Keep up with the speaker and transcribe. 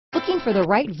Looking for the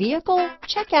right vehicle?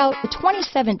 Check out the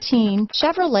 2017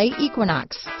 Chevrolet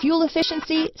Equinox. Fuel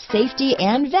efficiency, safety,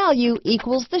 and value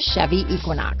equals the Chevy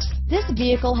Equinox. This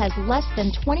vehicle has less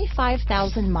than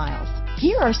 25,000 miles.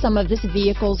 Here are some of this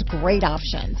vehicle's great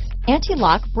options: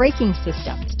 anti-lock braking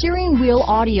system, steering wheel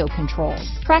audio controls,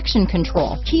 traction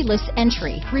control, keyless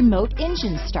entry, remote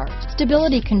engine start,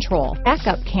 stability control,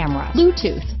 backup camera,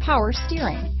 Bluetooth, power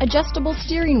steering, adjustable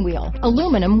steering wheel,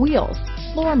 aluminum wheels,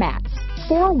 floor mats,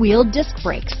 four-wheel disc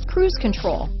brakes, cruise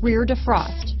control, rear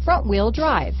defrost, front-wheel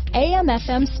drive,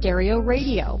 AM/FM stereo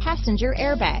radio, passenger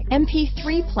airbag,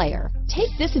 MP3 player.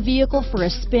 Take this vehicle for a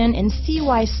spin and see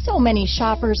why so many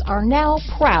shoppers are now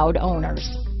proud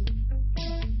owners.